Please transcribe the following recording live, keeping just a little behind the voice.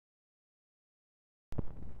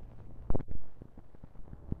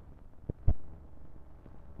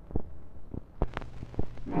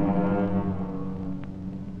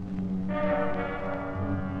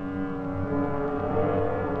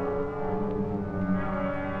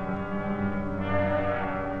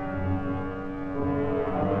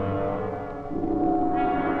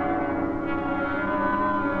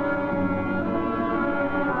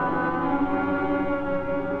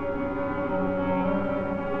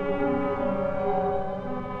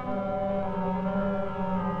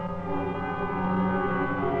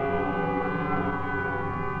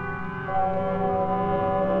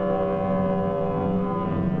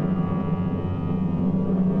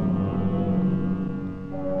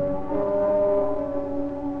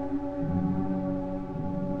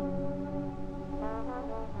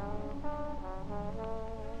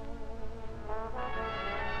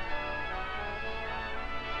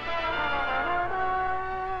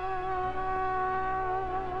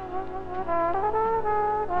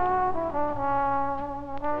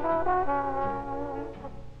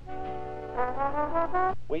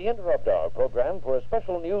we interrupt our program for a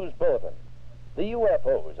special news bulletin. The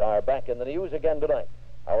UFOs are back in the news again tonight.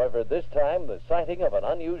 However, this time the sighting of an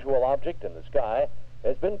unusual object in the sky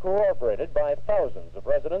has been corroborated by thousands of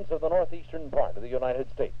residents of the northeastern part of the United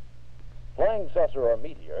States. Flying saucer or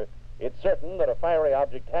meteor, it's certain that a fiery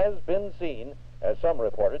object has been seen, as some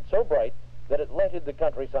reported, so bright that it lighted the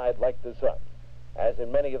countryside like the sun. As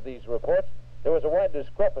in many of these reports, there was a wide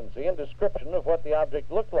discrepancy in description of what the object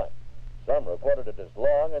looked like. Some reported it as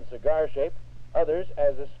long and cigar-shaped, others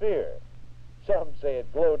as a sphere. Some say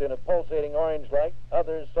it glowed in a pulsating orange light,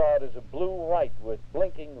 others saw it as a blue light with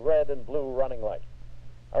blinking red and blue running lights.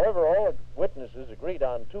 However, all witnesses agreed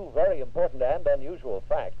on two very important and unusual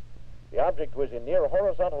facts. The object was in near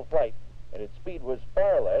horizontal flight, and its speed was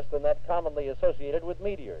far less than that commonly associated with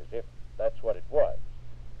meteors, if that's what it was.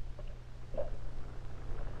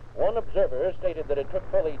 One observer stated that it took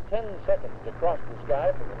fully 10 seconds to cross the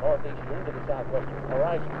sky from the northeastern to the southwestern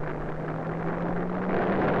horizon.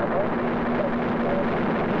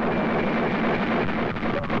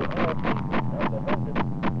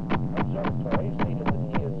 Observatory stated that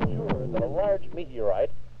he is sure that a large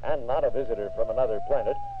meteorite, and not a visitor from another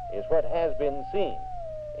planet, is what has been seen.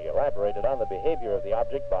 He elaborated on the behavior of the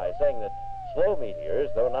object by saying that slow meteors,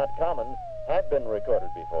 though not common, have been recorded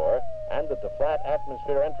before, and that the flat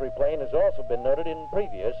atmosphere entry plane has also been noted in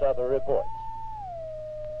previous other reports.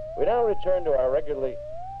 We now return to our regularly...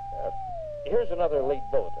 here's another late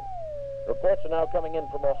bulletin. Reports are now coming in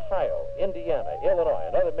from Ohio, Indiana, Illinois,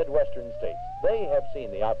 and other Midwestern states. They have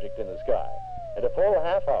seen the object in the sky, and a full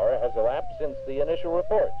half hour has elapsed since the initial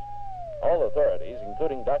reports. All authorities,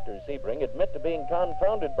 including Dr. Sebring, admit to being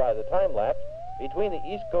confounded by the time lapse between the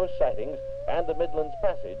East Coast sightings and the Midlands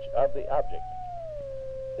passage of the object.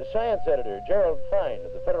 The science editor, Gerald Fine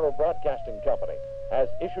of the Federal Broadcasting Company, has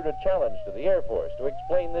issued a challenge to the Air Force to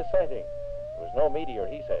explain this sighting. There was no meteor,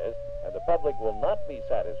 he says, and the public will not be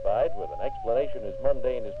satisfied with an explanation as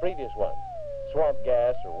mundane as previous ones, swamp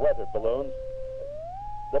gas or weather balloons.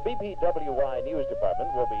 The BPWI News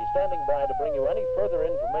Department will be standing by to bring you any further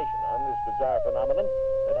information on this bizarre phenomenon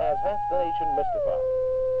that has half the nation mystified.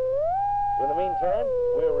 In the meantime,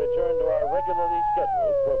 we'll return to our regularly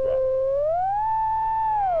scheduled programming.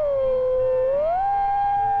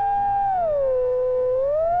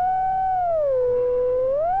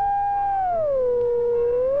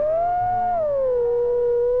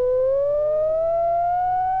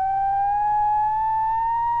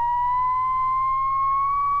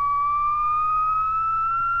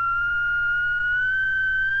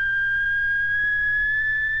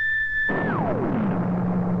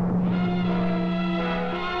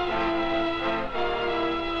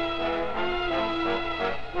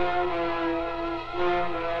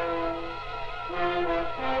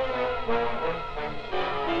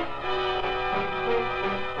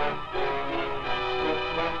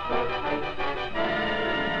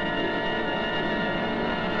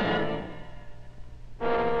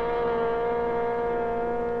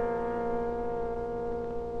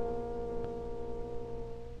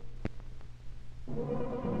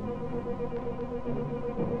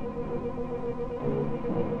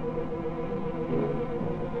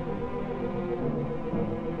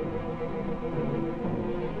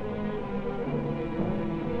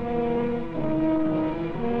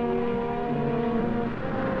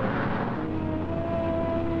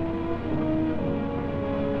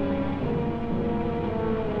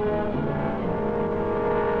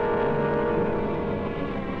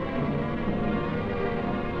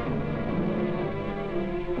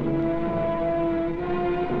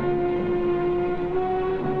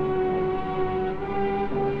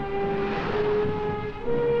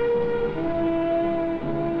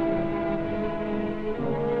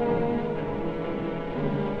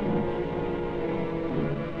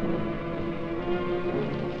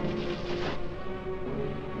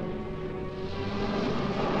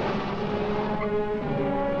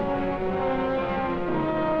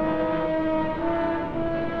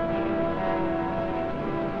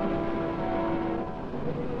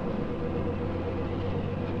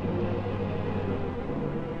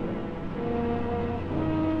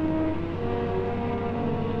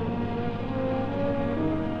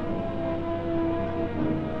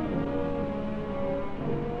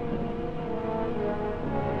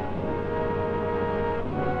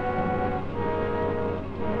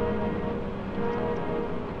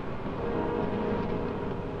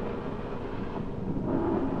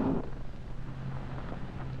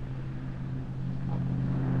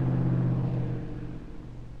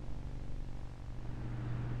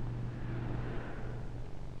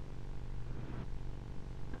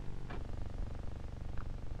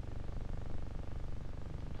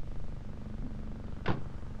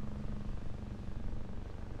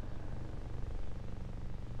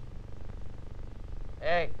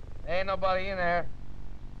 Hey, ain't nobody in there.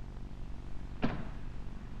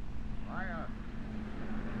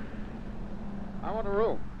 I want a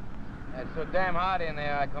room. It's so damn hot in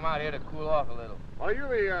there, I come out here to cool off a little. Are you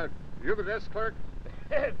the desk clerk?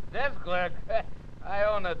 Desk clerk? I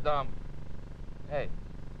own the dump. Hey,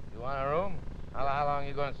 you want a room? How long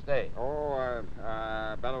you gonna stay? Oh,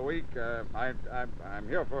 about a week. I'm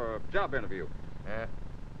here for a job interview. Yeah?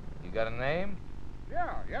 You got a name?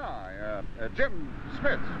 Yeah. Jim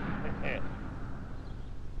Smith.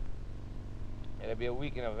 It'll be a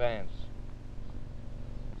week in advance.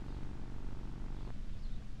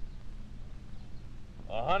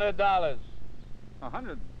 $100.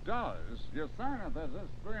 $100? You're signing up. That's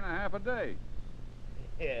 $3.50 a day.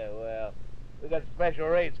 Yeah, well, we got special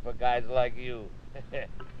rates for guys like you.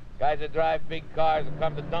 Guys that drive big cars and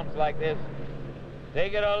come to dumps like this.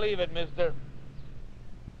 Take it or leave it, mister.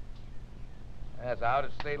 That's a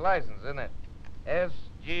out-of-state license, isn't it?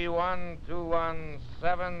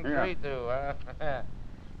 SG121732, huh?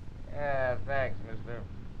 Yeah, thanks, mister.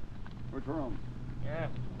 Which room? Yeah.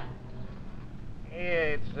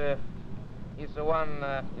 Yeah, it's the one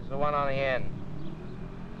on the end.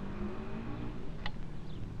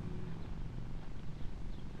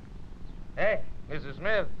 Hey, Mrs.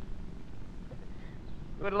 Smith.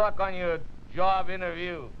 Good luck on your job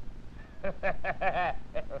interview.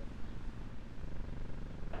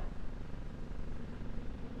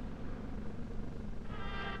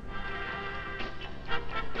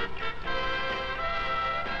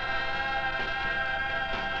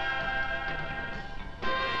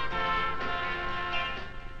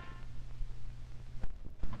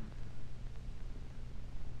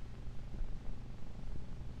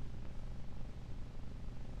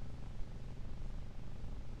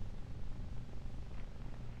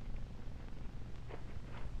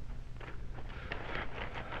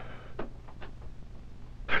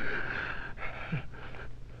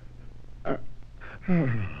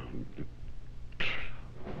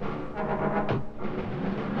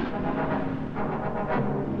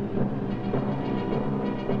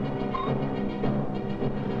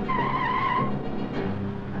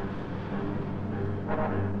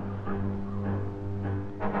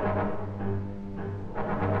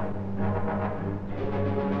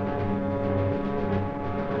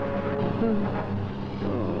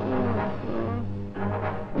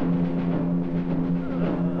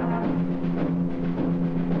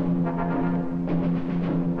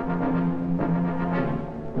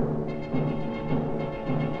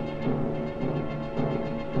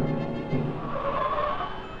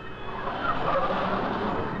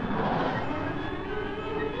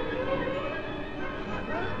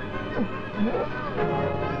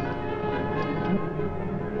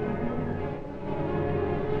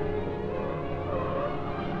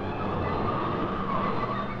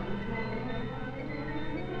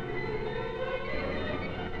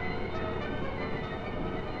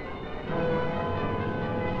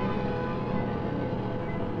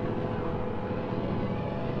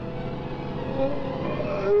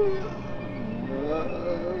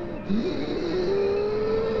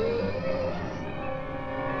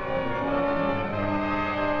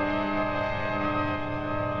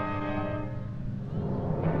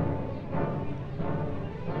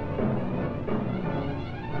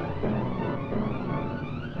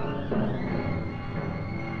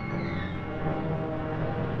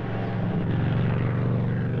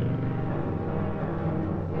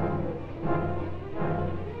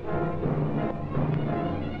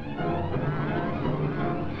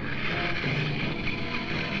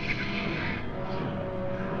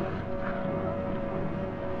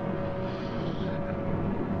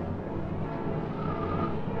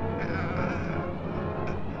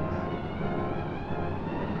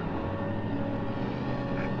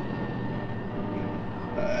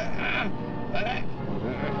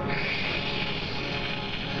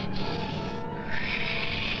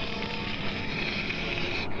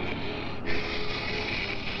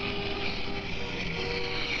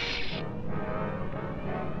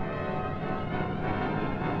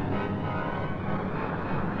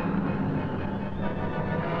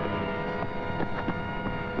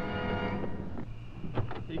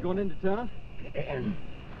 Going into town?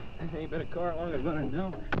 Ain't been a car long as running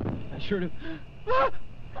down. I sure do.